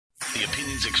The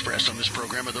opinions expressed on this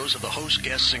program are those of the host,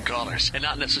 guests, and callers, and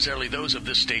not necessarily those of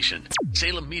this station,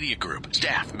 Salem Media Group,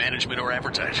 staff, management, or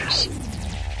advertisers.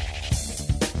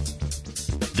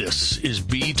 This is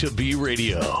B2B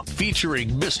Radio, featuring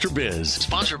Mr. Biz,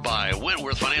 sponsored by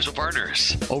Wentworth Financial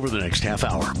Partners. Over the next half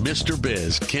hour, Mr.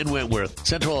 Biz, Ken Wentworth,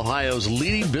 Central Ohio's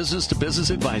leading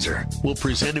business-to-business advisor, will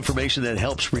present information that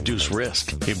helps reduce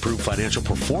risk, improve financial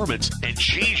performance, and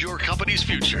change your company's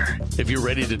future. If you're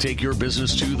ready to take your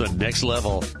business to the next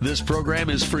level, this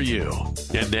program is for you.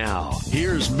 And now,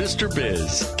 here's Mr.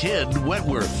 Biz, Ken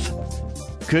Wentworth.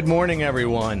 Good morning,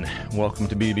 everyone. Welcome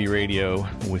to BB Radio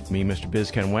with me, Mr.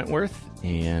 Biz Ken Wentworth,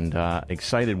 and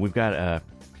excited. We've got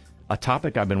a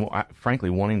topic I've been, frankly,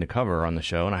 wanting to cover on the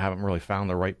show, and I haven't really found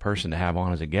the right person to have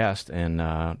on as a guest.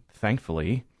 And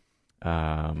thankfully,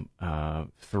 through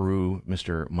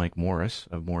Mr. Mike Morris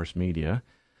of Morris Media,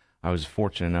 I was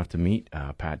fortunate enough to meet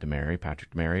Patrick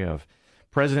DeMary, of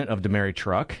president of DeMary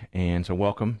Truck. And so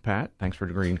welcome, Pat. Thanks for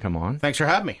agreeing to come on. Thanks for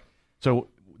having me. So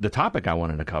the topic I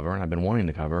wanted to cover, and I've been wanting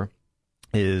to cover,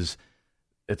 is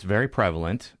it's very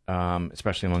prevalent,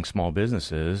 especially among small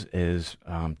businesses, is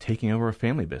taking over a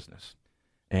family business.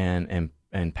 And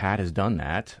Pat has done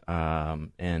that.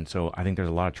 And so I think there's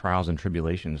a lot of trials and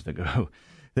tribulations that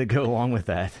go along with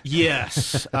that.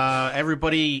 Yes.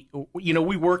 Everybody,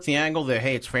 we work the angle that,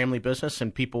 hey, it's family business,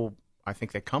 and people, I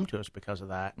think they come to us because of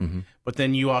that. Mm-hmm. But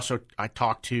then I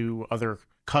talk to other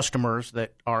customers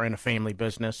that are in a family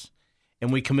business,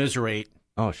 and we commiserate.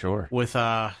 Oh, sure. With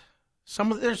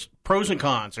there's pros and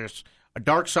cons. There's a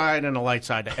dark side and a light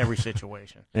side to every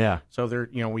situation. Yeah. So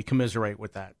we commiserate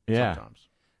with that sometimes.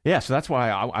 Yeah. So that's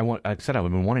why like I said, I've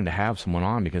been wanting to have someone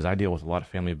on, because I deal with a lot of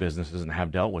family businesses and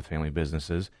have dealt with family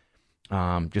businesses.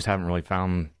 Just haven't really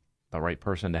found the right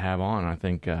person to have on. I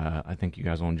think you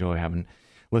guys will enjoy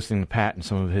listening to Pat and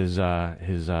some of his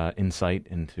insight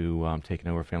into taking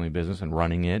over a family business and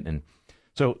running it. And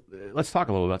so let's talk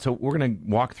a little about. So we're going to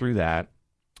walk through that,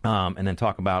 and then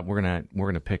talk about. We're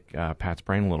gonna pick Pat's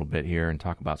brain a little bit here and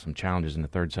talk about some challenges in the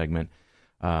third segment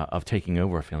of taking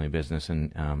over a family business,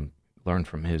 and learn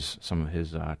from some of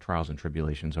his trials and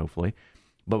tribulations, hopefully.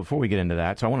 But before we get into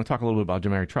that, so I want to talk a little bit about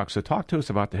DeMary Truck. So talk to us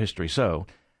about the history. So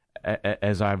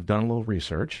as I've done a little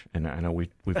research, and I know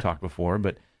we've talked before,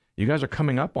 but you guys are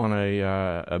coming up on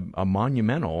a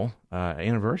monumental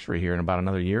anniversary here in about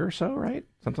another year or so, right?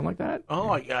 Something like that?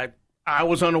 Oh, I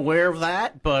was unaware of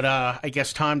that, but I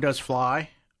guess time does fly.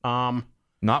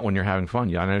 Not when you're having fun.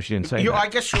 Yeah, I know she didn't say that. I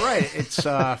guess you're right. It's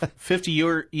 50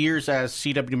 years as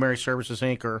CW DeMary Services,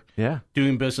 Inc. are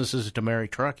doing business as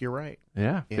DeMary Truck. You're right.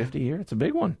 Yeah, 50 years. It's a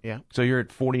big one. Yeah. So you're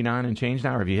at 49 and change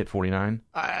now, or have you hit 49?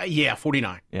 Yeah,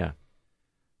 49. Yeah.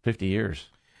 50 years.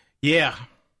 Yeah.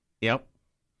 Yep.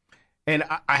 And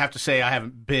I have to say, I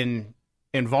haven't been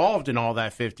involved in all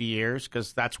that 50 years,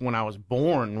 because that's when I was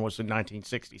born, was in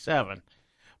 1967.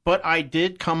 But I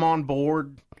did come on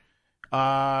board,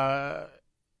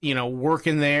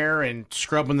 working there and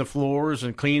scrubbing the floors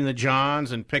and cleaning the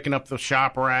johns and picking up the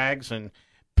shop rags and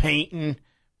painting,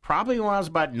 probably when I was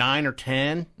about 9 or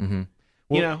 10. Mm-hmm.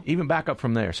 Well, even back up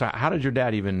from there. So how did your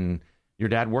dad your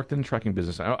dad worked in the trucking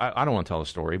business? I don't want to tell the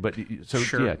story, but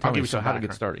sure. Yeah, tell me how to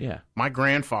get started. Yeah. My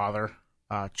grandfather,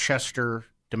 Chester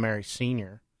DeMary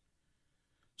Sr.,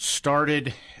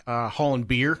 started hauling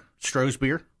beer, Stroh's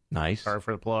beer. Nice. Sorry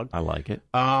for the plug. I like it.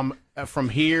 From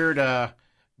here to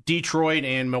Detroit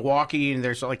and Milwaukee, and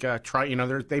there's like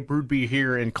they brewed beer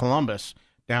here in Columbus,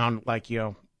 down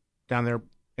there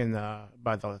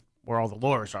where all the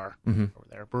lawyers are, over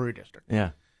there, brewery district.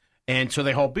 Yeah. And so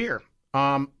they haul beer,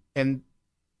 and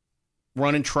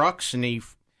running trucks, and he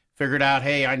figured out,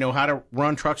 hey, I know how to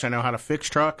run trucks, I know how to fix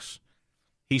trucks.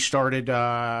 He started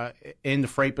in the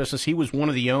freight business. He was one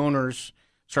of the owners,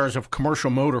 starters of Commercial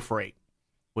Motor Freight,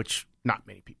 which not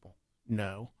many people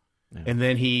know. Yeah. And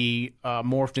then he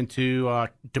morphed into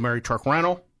DeMary Truck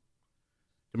Rental.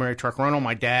 DeMary Truck Rental.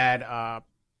 My dad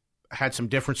had some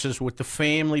differences with the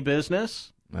family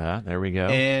business. There we go.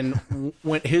 And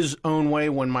went his own way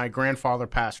when my grandfather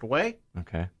passed away.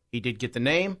 Okay. He did get the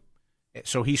name.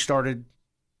 So he started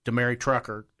DeMary Truck,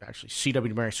 or actually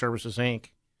CW DeMary Services, Inc.,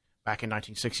 back in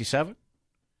 1967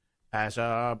 as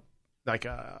a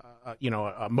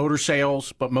motor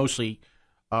sales, but mostly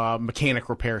mechanic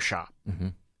repair shop. Mm-hmm.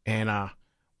 And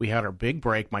we had our big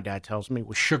break, my dad tells me,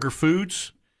 with Sugar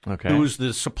Foods, okay, who was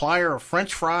the supplier of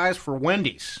French fries for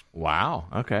Wendy's. Wow.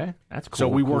 Okay. That's cool. So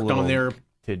we worked on their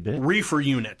tidbit reefer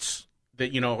units.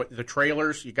 That the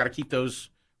trailers, you got to keep those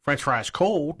French fries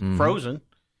cold, frozen.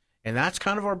 And that's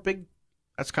kind of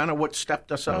what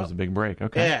stepped us up. That was a big break.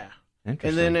 Okay. Yeah. Interesting.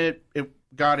 And then it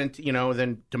got into,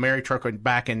 then DeMary Truck went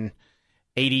back in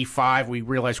 85, we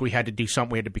realized we had to do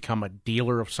something. We had to become a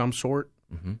dealer of some sort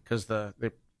because the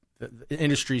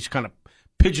industry's kind of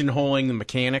pigeonholing the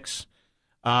mechanics.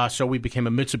 So we became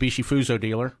a Mitsubishi Fuso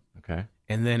dealer. Okay.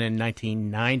 And then in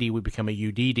 1990, we became a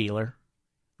UD dealer,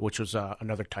 which was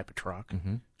another type of truck,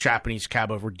 Japanese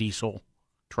cab-over diesel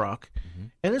truck.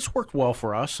 And it's worked well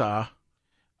for us.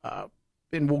 And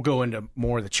we'll go into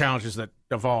more of the challenges that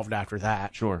evolved after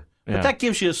that. Sure. But that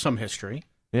gives you some history.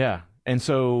 Yeah. And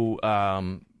so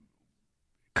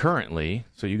currently,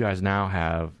 so you guys now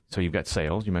have, so you've got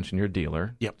sales. You mentioned you're a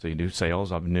dealer. Yep. So you do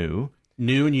sales of new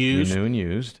and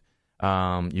used.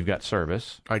 You've got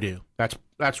service. I do.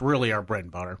 That's really our bread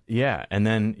and butter. Yeah. And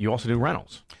then you also do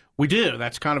rentals. We do.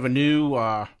 That's kind of a new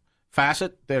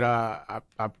facet that I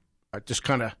just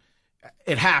kind of,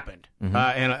 it happened.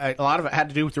 And a lot of it had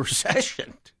to do with the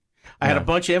recession. I had a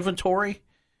bunch of inventory.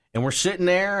 And we're sitting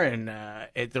there, and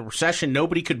at the recession,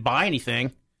 nobody could buy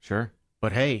anything. Sure.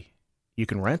 But, hey, you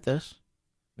can rent this.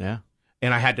 Yeah.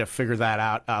 And I had to figure that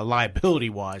out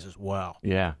liability-wise as well.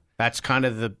 Yeah. That's kind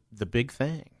of the big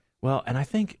thing. Well, and I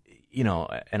think,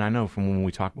 and I know from when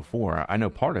we talked before, I know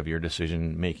part of your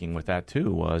decision-making with that, too,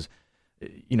 was,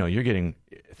 you're getting,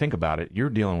 think about it, you're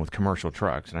dealing with commercial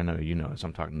trucks. And I know you know this,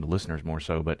 I'm talking to listeners more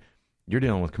so, but you're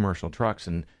dealing with commercial trucks.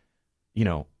 And,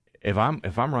 if I'm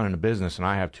running a business and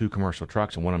I have 2 commercial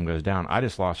trucks and one of them goes down, I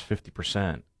just lost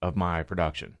 50% of my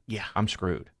production. Yeah, I'm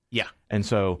screwed. Yeah, and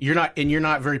so you're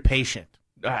not very patient.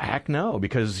 Heck no,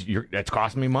 because it's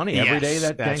costing me money every day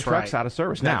that dang truck's out of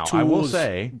service. That now I will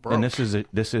say, broke. and this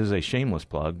is a shameless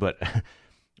plug, but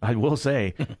I will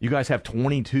say you guys have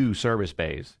 22 service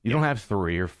bays. You don't have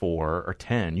 3 or 4 or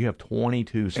 10. You have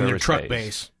 22 service bays. And they're truck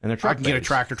bays. And they're truck I can get a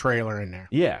tractor trailer in there.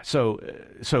 Yeah. So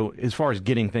as far as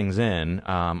getting things in,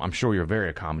 I'm sure you're very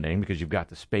accommodating because you've got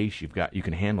the space. You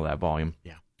can handle that volume.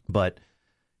 Yeah. But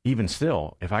even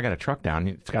still, if I got a truck down,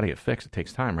 it's got to get fixed. It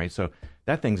takes time, right? So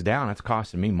that thing's down. It's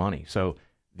costing me money. So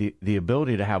the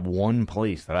ability to have one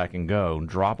place that I can go,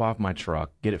 drop off my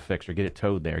truck, get it fixed or get it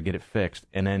towed there, get it fixed,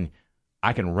 and then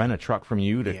I can rent a truck from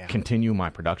you to continue my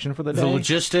production for the day. The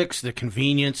logistics, the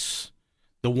convenience,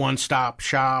 the one-stop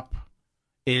shop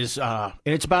is, and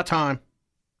it's about time.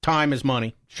 Time is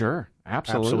money. Sure,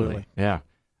 absolutely. Yeah,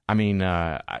 I mean,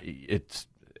 it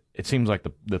seems like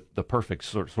the perfect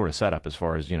sort of setup as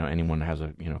far as anyone that has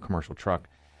a commercial truck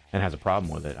and has a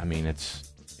problem with it. I mean, it's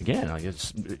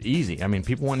easy. I mean,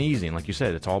 people want easy, and like you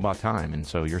said, it's all about time. And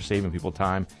so you're saving people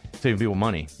time, saving people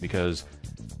money because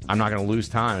I'm not going to lose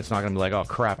time. It's not going to be like, oh,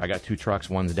 crap, I got 2 trucks,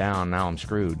 one's down, now I'm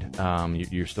screwed.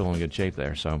 You're still in good shape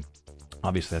there. So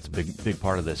obviously that's a big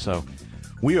part of this. So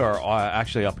we are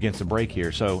actually up against a break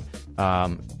here. So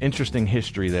interesting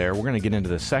history there. We're going to get into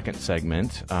the second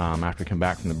segment after we come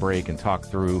back from the break and talk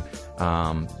through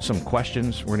some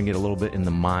questions. We're going to get a little bit in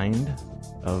the mind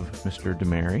of Mr.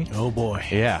 DeMary. Oh, boy.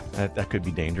 Yeah, that could be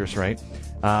dangerous, right?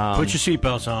 Put your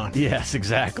seatbelts on. Yes,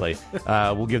 exactly.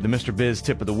 We'll give the Mr. Biz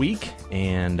tip of the week.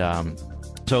 And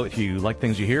so if you like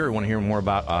things you hear or want to hear more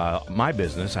about my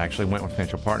business, actually, Wentworth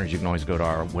Financial Partners, you can always go to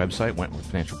our website,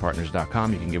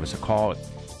 wentworthfinancialpartners.com. You can give us a call at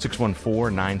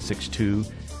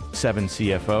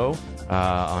 614-962-7CFO.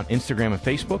 On Instagram and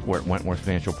Facebook, we're at Wentworth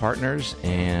Financial Partners.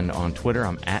 And on Twitter,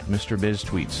 I'm at Mr. Biz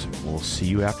Tweets. We'll see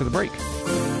you after the break.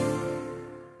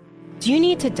 Do you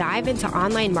need to dive into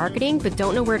online marketing but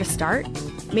don't know where to start?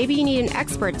 Maybe you need an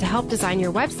expert to help design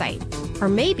your website. Or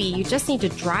maybe you just need to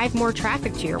drive more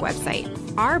traffic to your website.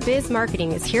 Our Biz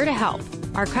Marketing is here to help.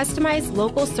 Our customized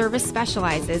local service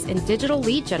specializes in digital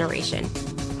lead generation.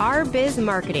 Our Biz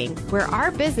Marketing, where our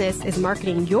business is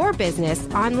marketing your business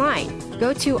online.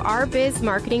 Go to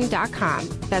ourbizmarketing.com.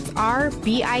 That's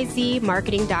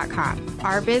RBIZmarketing.com.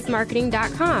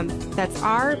 ourbizmarketing.com. That's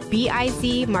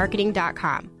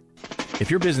RBIZmarketing.com. If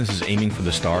your business is aiming for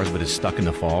the stars but is stuck in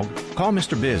the fog, call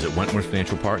Mr. Biz at Wentworth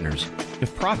Financial Partners.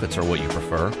 If profits are what you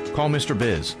prefer, call Mr.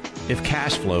 Biz. If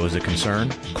cash flow is a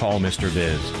concern, call Mr.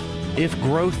 Biz. If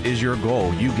growth is your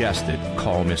goal, you guessed it,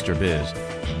 call Mr. Biz.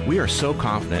 We are so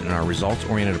confident in our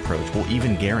results-oriented approach, we'll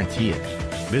even guarantee it.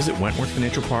 Visit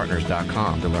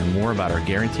WentworthFinancialPartners.com to learn more about our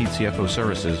guaranteed CFO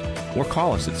services or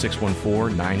call us at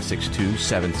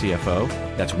 614-962-7CFO.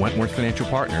 That's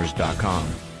WentworthFinancialPartners.com.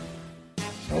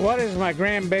 So what is my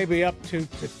grandbaby up to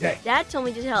today? Dad told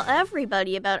me to tell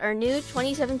everybody about our new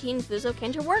 2017 Fuso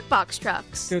Canter Workbox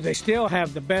trucks. Do they still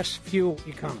have the best fuel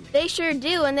economy? They sure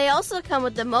do, and they also come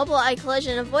with the Mobileye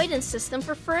collision avoidance system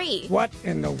for free. What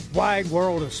in the wide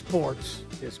world of sports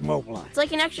is Mobileye? It's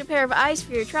like an extra pair of eyes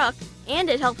for your truck, and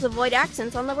it helps avoid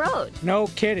accidents on the road. No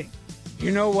kidding.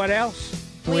 You know what else?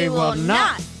 We will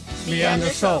not be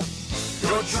undersold.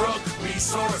 Your truck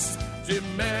resource,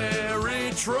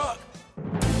 DeMary Truck.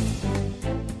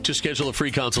 To schedule a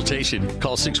free consultation,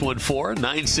 call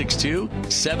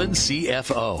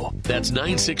 614-962-7CFO. That's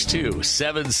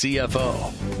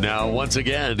 962-7CFO. Now, once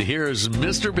again, here's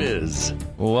Mr. Biz.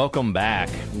 Welcome back.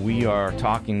 We are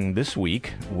talking this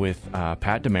week with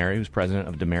Pat DeMary, who's president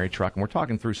of DeMary Truck, and we're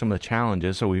talking through some of the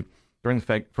challenges. So we, during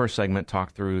the first segment,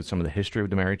 talked through some of the history of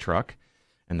DeMary Truck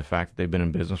and the fact that they've been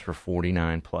in business for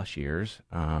 49 plus years,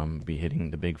 be hitting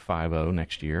the big 5-0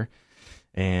 next year.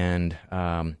 And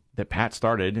that Pat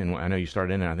started, and I know you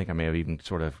started in it, I think I may have even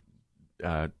sort of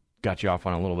got you off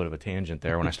on a little bit of a tangent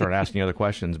there when I started asking you other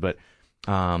questions, but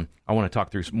I want to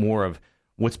talk through more of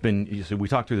what's been, so we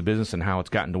talked through the business and how it's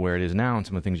gotten to where it is now and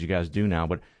some of the things you guys do now,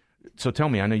 but so tell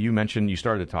me, I know you mentioned, you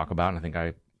started to talk about, and I think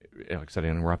like I said, I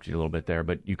interrupted you a little bit there,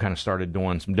 but you kind of started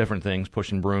doing some different things,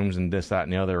 pushing brooms and this, that,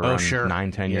 and the other around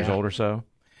 9-10 years old or so.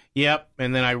 Yep,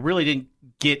 and then I really didn't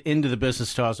get into the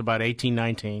business till I was about 18,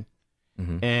 19.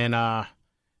 Mm-hmm. And I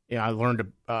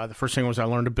learned the first thing was I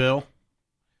learned to bill,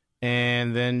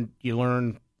 and then you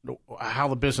learn how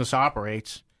the business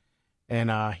operates. And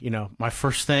my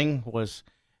first thing was,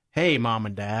 hey, Mom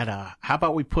and Dad, how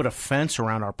about we put a fence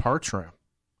around our parts room?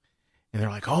 And they're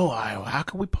like, oh, how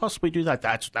can we possibly do that?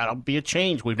 That'll be a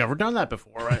change. We've never done that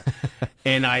before. Right?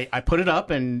 And I put it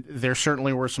up, and there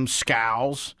certainly were some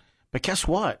scowls. But guess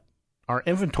what? Our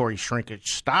inventory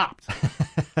shrinkage stopped.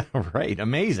 Right.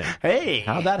 Amazing. Hey.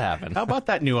 How'd that happen? How about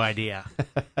that new idea?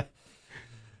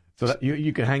 So that,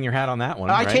 you can hang your hat on that one,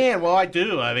 I right? can. Well, I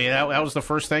do. I mean, that was the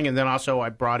first thing. And then also I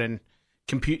brought in,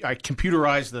 I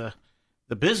computerized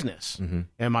the business. Mm-hmm.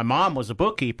 And my mom was a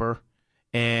bookkeeper.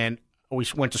 And we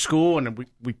went to school, and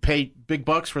we paid big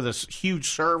bucks for this huge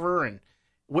server. And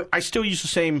I still use the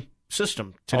same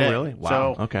system today. Oh, really?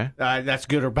 Wow. So, okay. That's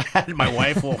good or bad. My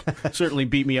wife will certainly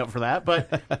beat me up for that.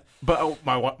 But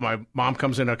my mom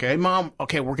comes in, okay, Mom,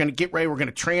 okay, we're going to get ready. We're going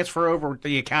to transfer over to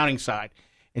the accounting side.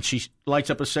 And she lights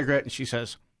up a cigarette, and she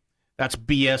says, that's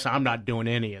BS. I'm not doing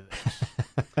any of this.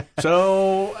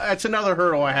 So that's another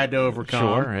hurdle I had to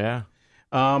overcome. Sure, yeah.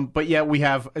 But yeah, we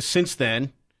have, since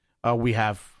then, we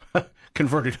have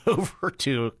converted over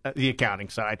to the accounting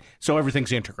side. So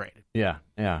everything's integrated. Yeah,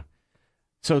 yeah.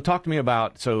 So talk to me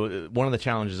about, so one of the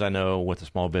challenges I know with a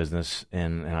small business,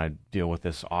 and I deal with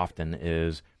this often,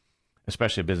 is,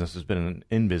 especially a business that's been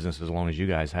in business as long as you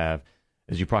guys have,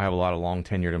 is you probably have a lot of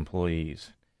long-tenured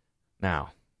employees.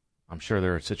 Now, I'm sure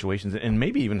there are situations, and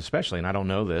maybe even especially, and I don't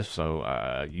know this,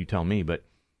 so you tell me, but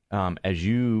as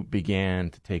you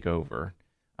began to take over,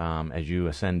 as you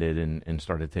ascended and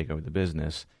started to take over the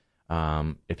business,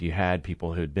 if you had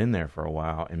people who had been there for a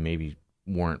while and maybe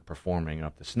weren't performing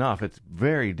up to snuff, it's a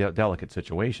very delicate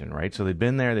situation, right? So they've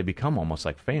been there, they become almost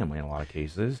like family in a lot of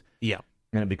cases. Yeah.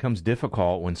 And it becomes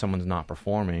difficult when someone's not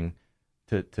performing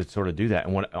to sort of do that.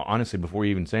 And what, honestly, before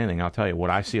you even say anything, I'll tell you,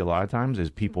 what I see a lot of times is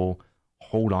people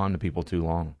hold on to people too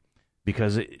long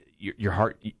because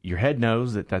your head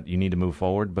knows that you need to move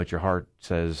forward, but your heart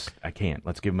says, I can't.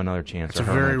 Let's give them another chance. It's a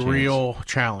very real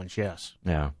challenge, yes.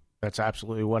 Yeah. That's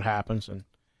absolutely what happens. And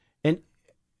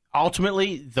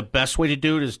ultimately, the best way to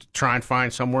do it is to try and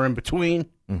find somewhere in between,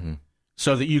 mm-hmm.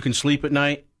 so that you can sleep at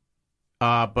night,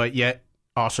 but yet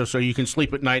also so you can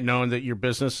sleep at night knowing that your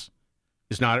business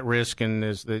is not at risk and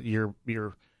is that you're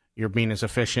being as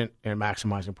efficient and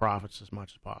maximizing profits as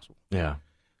much as possible. Yeah.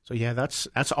 So yeah,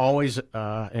 that's always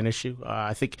an issue.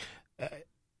 I think,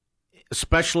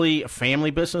 especially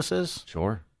family businesses.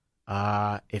 Sure.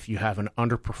 If you have an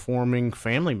underperforming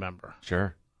family member.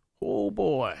 Sure. Oh,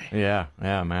 boy. Yeah,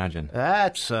 imagine.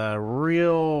 That's a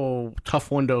real tough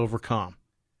one to overcome.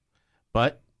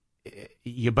 But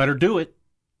you better do it,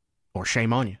 or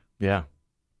shame on you. Yeah.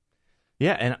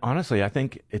 Yeah, and honestly, I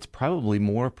think it's probably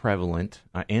more prevalent,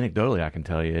 anecdotally I can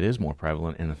tell you, it is more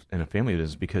prevalent in a family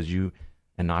business because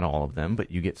and not all of them, but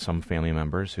you get some family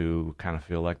members who kind of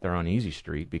feel like they're on easy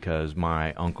street because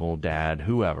my uncle, dad,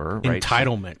 whoever, right?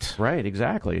 Entitlement. Right,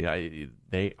 exactly.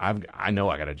 I know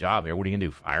I got a job here. What are you going to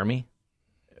do, fire me?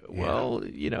 Yeah. Well,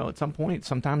 at some point,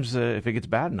 sometimes if it gets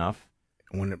bad enough.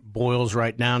 When it boils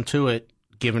right down to it,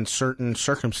 given certain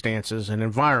circumstances and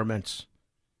environments,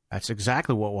 that's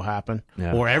exactly what will happen.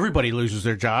 Yeah. Or everybody loses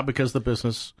their job because the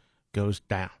business goes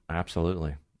down.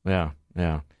 Absolutely. Yeah,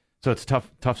 yeah. So it's a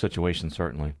tough situation,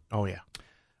 certainly. Oh, yeah.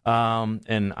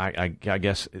 And I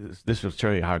guess this will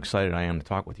show you how excited I am to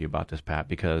talk with you about this, Pat,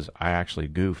 because I actually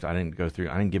goofed. I didn't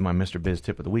give my Mr. Biz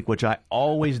tip of the week, which I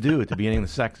always do at the beginning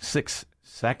of the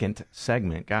 6-second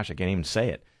segment. Gosh, I can't even say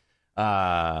it.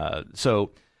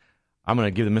 So I'm going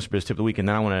to give the Mr. Biz tip of the week, and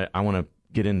then I want to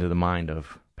get into the mind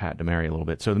of Pat DeMary a little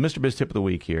bit. So the Mr. Biz tip of the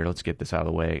week here, let's get this out of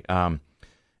the way.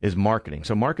 is marketing.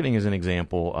 So marketing is an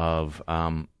example of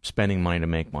spending money to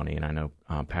make money. And I know,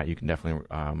 Pat, you can definitely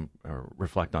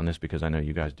reflect on this because I know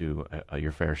you guys do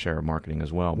your fair share of marketing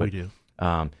as well. But, we do.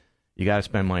 You got to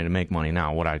spend money to make money.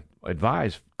 Now, what I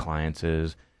advise clients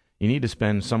is you need to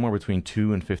spend somewhere between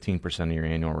 2 and 15% of your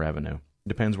annual revenue.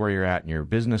 Depends where you're at in your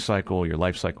business cycle, your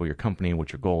life cycle, your company,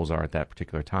 what your goals are at that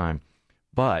particular time.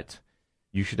 But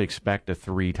you should expect a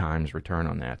 3 times return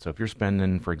on that. So if you're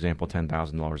spending, for example,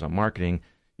 $10,000 on marketing,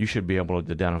 you should be able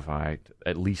to identify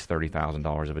at least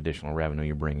 $30,000 of additional revenue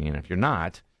you're bringing in. If you're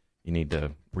not, you need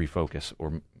to refocus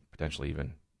or potentially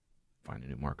even find a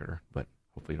new marketer. But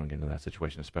hopefully you don't get into that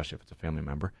situation, especially if it's a family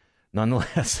member.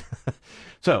 Nonetheless,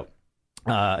 so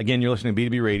again, you're listening to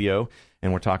B2B Radio,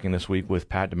 and we're talking this week with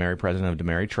Pat DeMary, president of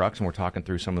DeMary Trucks, and we're talking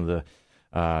through some of the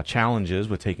challenges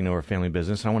with taking over a family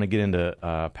business. And I want to get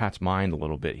into Pat's mind a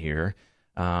little bit here,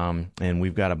 and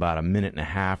we've got about a minute and a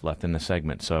half left in the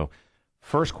segment. So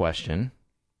first question,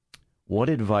 what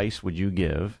advice would you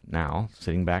give now,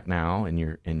 sitting back now in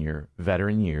your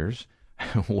veteran years,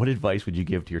 what advice would you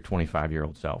give to your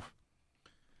 25-year-old self?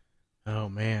 Oh,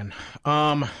 man.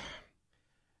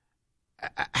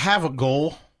 Have a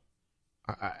goal.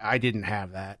 I didn't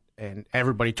have that, and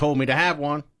everybody told me to have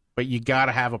one, but you got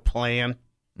to have a plan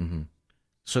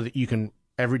so that you can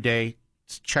every day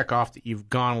check off that you've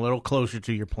gone a little closer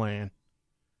to your plan.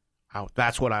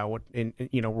 That's what I would,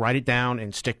 write it down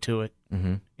and stick to it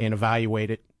and evaluate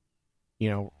it,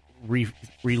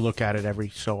 re-look at it every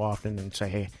so often and say,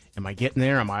 hey, am I getting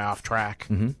there? Am I off track?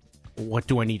 What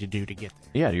do I need to do to get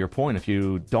there? Yeah, to your point, if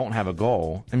you don't have a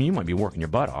goal, I mean, you might be working your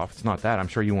butt off. It's not that. I'm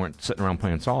sure you weren't sitting around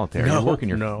playing solitaire. No,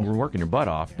 you're working your butt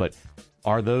off. But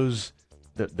are those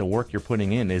the work you're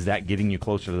putting in? Is that getting you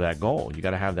closer to that goal? You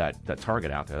got to have that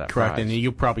target out there. That correct. prize. And you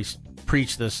probably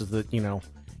preach this is that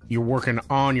you're working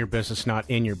on your business, not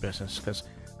in your business. Because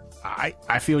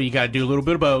I feel you got to do a little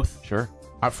bit of both. Sure.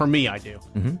 For me, I do.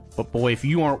 But boy, if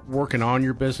you aren't working on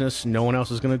your business, no one else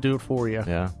is going to do it for you.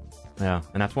 Yeah,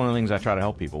 and that's one of the things I try to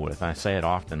help people with. I say it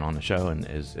often on the show, and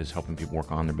is helping people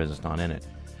work on their business, not in it.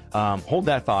 Hold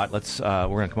that thought. We're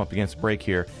going to come up against a break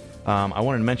here. I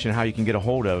wanted to mention how you can get a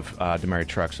hold of DeMary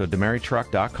Truck. So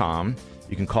DeMaryTruck.com.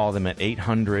 You can call them at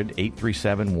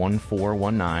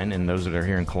 800-837-1419, and those that are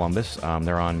here in Columbus,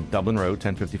 they're on Dublin Road,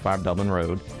 1055 Dublin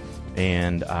Road.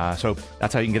 And so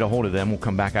that's how you can get a hold of them. We'll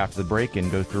come back after the break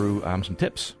and go through some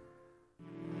tips.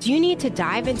 Do you need to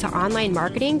dive into online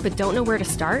marketing but don't know where to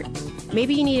start?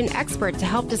 Maybe you need an expert to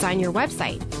help design your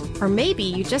website. Or maybe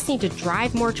you just need to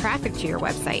drive more traffic to your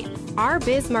website. Our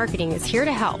Biz Marketing is here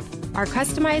to help. Our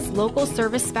customized local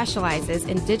service specializes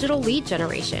in digital lead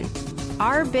generation.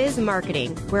 Our Biz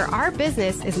Marketing, where our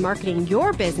business is marketing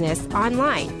your business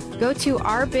online. Go to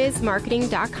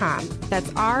ourbizmarketing.com. That's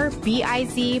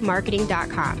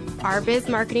RBIZmarketing.com.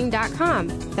 ourbizmarketing.com.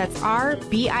 That's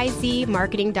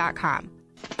RBIZmarketing.com.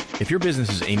 If your business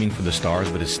is aiming for the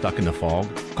stars but is stuck in the fog,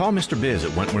 call Mr. Biz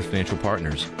at Wentworth Financial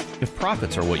Partners. If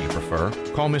profits are what you prefer,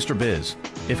 call Mr. Biz.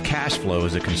 If cash flow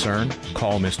is a concern,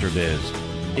 call Mr. Biz.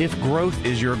 If growth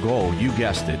is your goal, you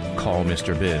guessed it, call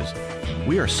Mr. Biz.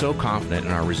 We are so confident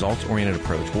in our results-oriented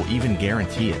approach, we'll even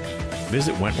guarantee it.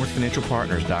 Visit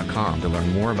WentworthFinancialPartners.com to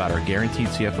learn more about our guaranteed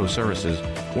CFO services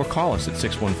or call us at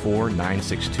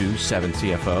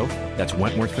 614-962-7CFO. That's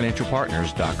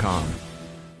WentworthFinancialPartners.com.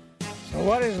 So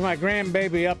what is my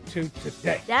grandbaby up to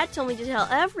today? Dad told me to tell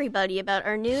everybody about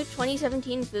our new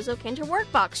 2017 Fuso Canter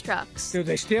Workbox trucks. Do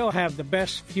they still have the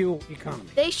best fuel economy?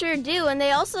 They sure do, and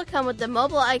they also come with the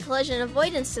Mobileye collision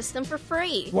avoidance system for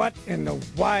free. What in the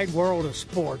wide world of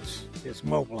sports is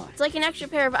Mobileye? It's like an extra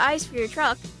pair of eyes for your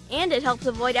truck, and it helps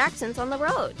avoid accidents on the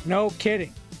road. No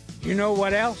kidding. You know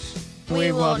what else?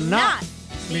 We will not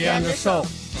be undersold.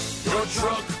 Your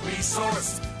truck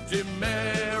resource,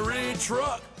 DeMary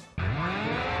Truck.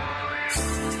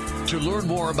 To learn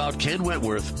more about Ken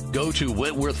Wentworth, go to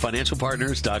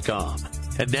WentworthFinancialPartners.com.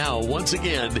 And now, once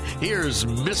again, here's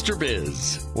Mr.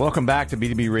 Biz. Welcome back to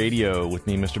B2B Radio with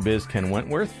me, Mr. Biz, Ken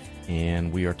Wentworth.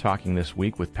 And we are talking this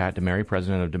week with Pat DeMary,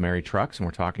 president of DeMary Trucks, and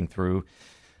we're talking through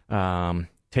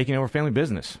taking over family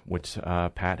business, which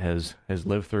Pat has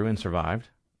lived through and survived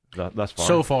thus far.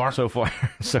 So far.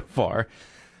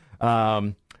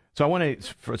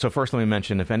 So first let me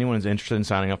mention, if anyone is interested in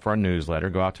signing up for our newsletter,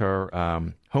 go out to our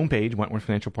homepage,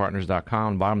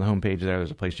 WentworthFinancialPartners.com. Bottom of the homepage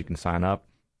there's a place you can sign up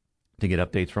to get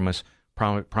updates from us.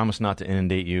 Promise not to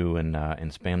inundate you and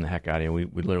spam the heck out of you. We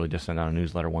literally just send out a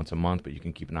newsletter once a month, but you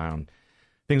can keep an eye on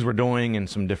things we're doing and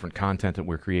some different content that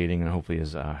we're creating, and hopefully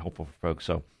is helpful for folks.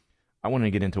 So I want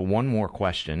to get into one more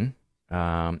question,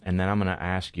 and then I'm going to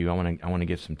ask you. I want to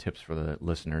give some tips for the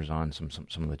listeners on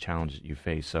some of the challenges that you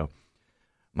face. So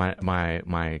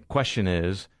My question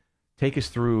is, take us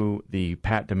through the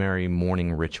Pat DeMary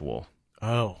morning ritual.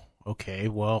 Oh, okay.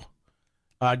 Well,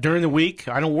 during the week,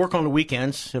 I don't work on the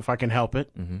weekends if I can help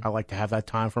it. I like to have that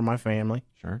time for my family.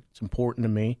 Sure. It's important to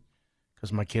me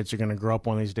because my kids are going to grow up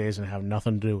one of these days and have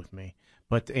nothing to do with me.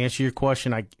 But to answer your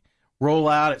question, I roll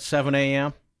out at 7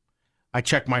 a.m. I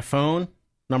check my phone,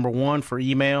 number one, for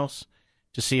emails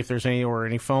to see if there's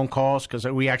any phone calls because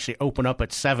we actually open up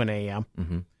at 7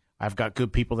 a.m. I've got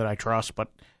good people that I trust, but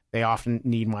they often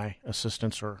need my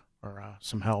assistance or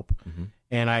some help.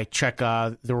 And I check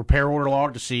the repair order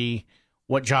log to see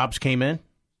what jobs came in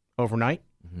overnight.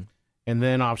 And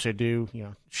then obviously I do,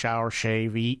 shower,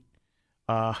 shave, eat,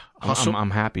 hustle.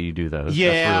 I'm happy you do those.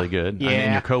 Yeah, that's really good. Yeah.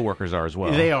 And your coworkers are as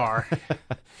well. They are.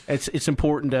 It's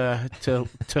important to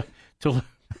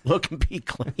look and be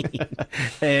clean.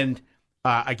 And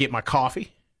I get my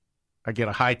coffee. I get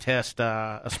a high test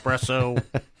espresso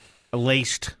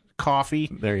laced coffee.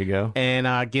 There you go.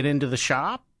 And get into the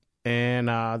shop. And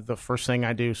the first thing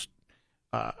I do is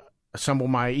assemble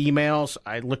my emails.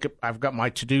 I've got my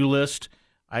to-do list.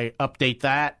 I update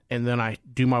that, and then I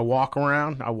do my walk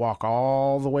around. I walk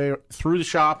all the way through the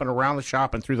shop and around the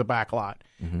shop and through the back lot.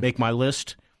 Make my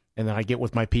list, and then I get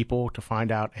with my people to find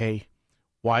out, hey,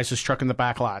 why is this truck in the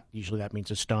back lot? Usually that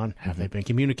means it's done. Have they been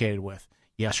communicated with?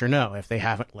 Yes or no. If they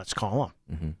haven't, let's call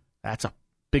them. That's a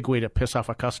big way to piss off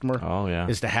a customer. Oh, yeah.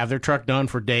 Is to have their truck done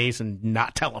for days and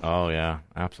not tell them. Oh, yeah,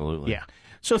 absolutely. Yeah.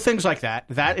 So things like that.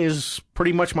 That is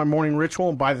pretty much my morning ritual.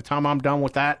 And by the time I'm done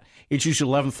with that, it's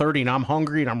usually 11:30, and I'm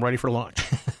hungry and I'm ready for lunch.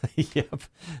 Yep.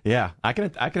 Yeah, I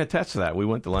can attest to that. We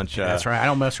went to lunch. That's right. I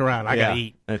don't mess around. I gotta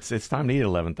eat. It's time to eat at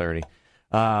 11:30.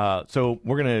 So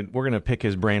we're gonna pick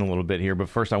his brain a little bit here, but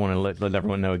first I want to let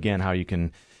everyone know again how you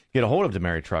can get a hold of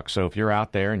DeMary Trucks. So if you're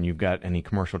out there and you've got any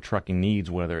commercial trucking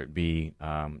needs, whether it be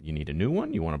you need a new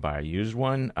one, you want to buy a used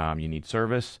one, you need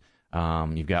service,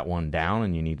 you've got one down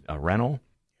and you need a rental.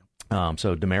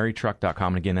 So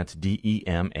DeMaryTruck.com, and again, that's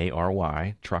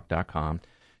DEMARY truck.com.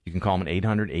 You can call them at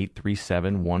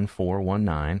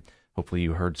 800-837-1419. Hopefully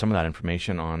you heard some of that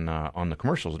information on the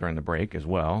commercials during the break as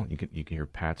well. You can hear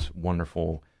Pat's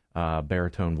wonderful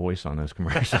baritone voice on those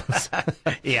commercials.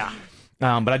 Yeah.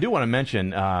 But I do want to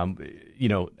mention,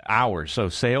 hours. So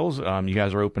sales, you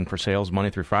guys are open for sales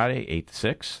Monday through Friday, 8 to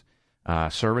 6.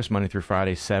 Service Monday through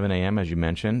Friday, 7 a.m., as you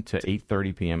mentioned, to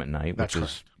 8:30 p.m. at night,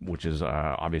 which is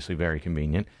obviously very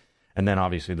convenient. And then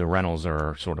obviously the rentals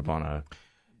are sort of on a...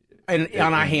 And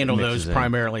I handle those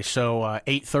primarily, so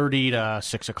 8:30 to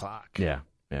 6 o'clock. Yeah,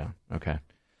 okay.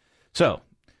 So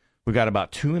we've got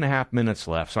about 2.5 minutes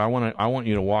left, so I want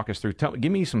you to walk us through.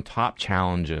 Give me some top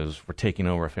challenges for taking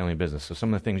over a family business. So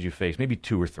some of the things you face, maybe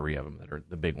 2 or 3 of them that are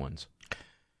the big ones.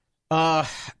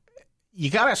 You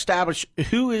got to establish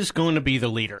who is going to be the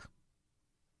leader.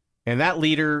 And that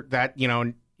leader, that, you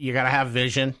got to have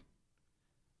vision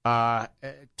to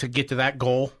get to that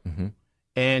goal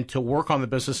and to work on the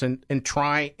business and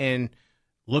try and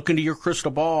look into your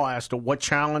crystal ball as to what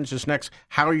challenge is next,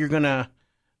 how you're going to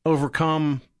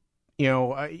overcome.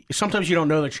 Sometimes you don't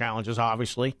know the challenges,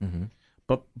 obviously.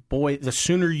 But, boy, the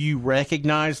sooner you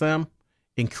recognize them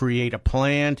and create a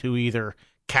plan to either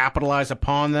capitalize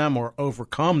upon them or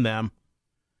overcome them,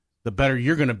 the better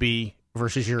you're going to be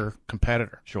versus your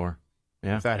competitor. Sure.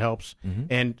 Yeah. If that helps.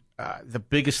 And the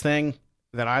biggest thing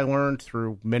that I learned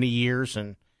through many years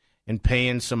and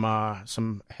paying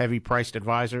some heavy-priced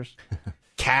advisors,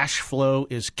 cash flow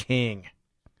is king.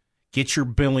 Get your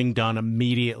billing done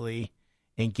immediately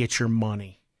and get your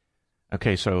money.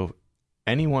 Okay, so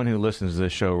anyone who listens to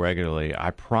this show regularly, I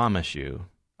promise you,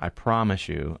 I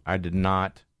did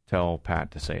not tell Pat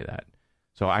to say that.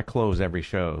 So I close every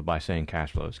show by saying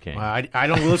cash flow is king. I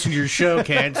don't listen to your show,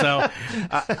 Ken, so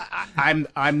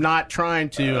I'm not trying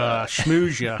to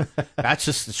schmooze you. That's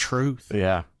just the truth.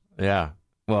 Yeah.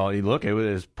 Well, look, it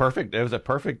was perfect. It was a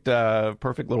perfect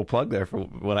little plug there for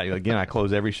what I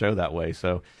close every show that way.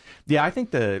 So, yeah, I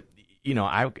think and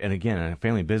again, in a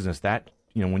family business, that,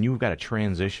 when you've got a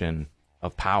transition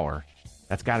of power,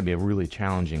 that's got to be a really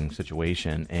challenging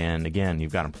situation. And again,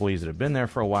 you've got employees that have been there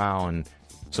for a while, and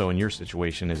so in your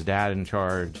situation, is dad in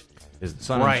charge? Is the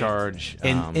son in charge?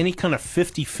 And any kind of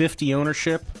 50-50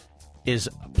 ownership is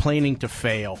planning to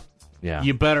fail. Yeah.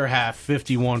 You better have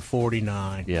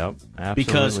 51-49. Yep, absolutely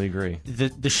because agree.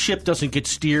 The ship doesn't get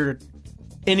steered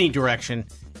any direction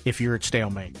if you're at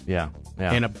stalemate. Yeah.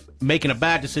 And making a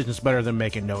bad decision is better than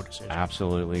making no decision.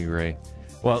 Absolutely agree.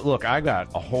 Well, look, I got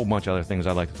a whole bunch of other things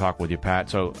I'd like to talk with you, Pat.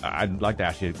 So I'd like to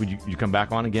ask you, would you come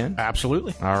back on again?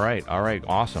 Absolutely. All right.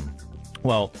 Awesome.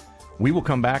 Well, we will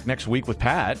come back next week with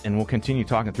Pat, and we'll continue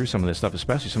talking through some of this stuff,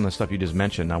 especially some of the stuff you just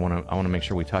mentioned. I want to make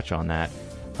sure we touch on that.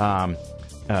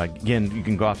 Again, you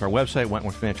can go off to our website,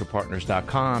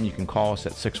 WentworthFinancialPartners.com. You can call us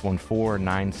at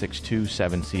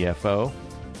 614-962-7CFO.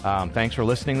 Thanks for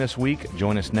listening this week.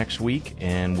 Join us next week,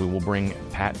 and we will bring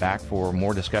Pat back for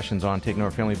more discussions on taking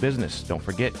over family business. Don't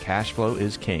forget, cash flow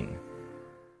is king.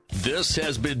 This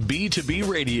has been B2B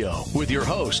Radio with your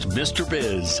host, Mr.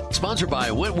 Biz, sponsored by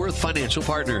Wentworth Financial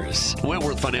Partners.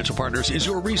 Wentworth Financial Partners is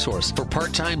your resource for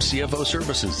part-time CFO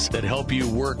services that help you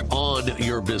work on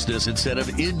your business instead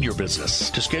of in your business.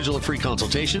 To schedule a free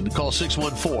consultation, call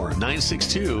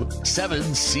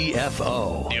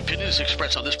 614-962-7CFO. The opinions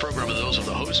expressed on this program are those of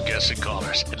the host, guests, and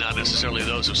callers, and not necessarily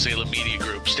those of Salem Media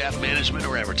Group, staff, management,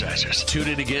 or advertisers. Tune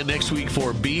in again next week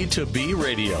for B2B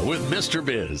Radio with Mr.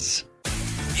 Biz.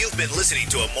 You've been listening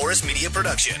to a Morris Media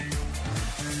production.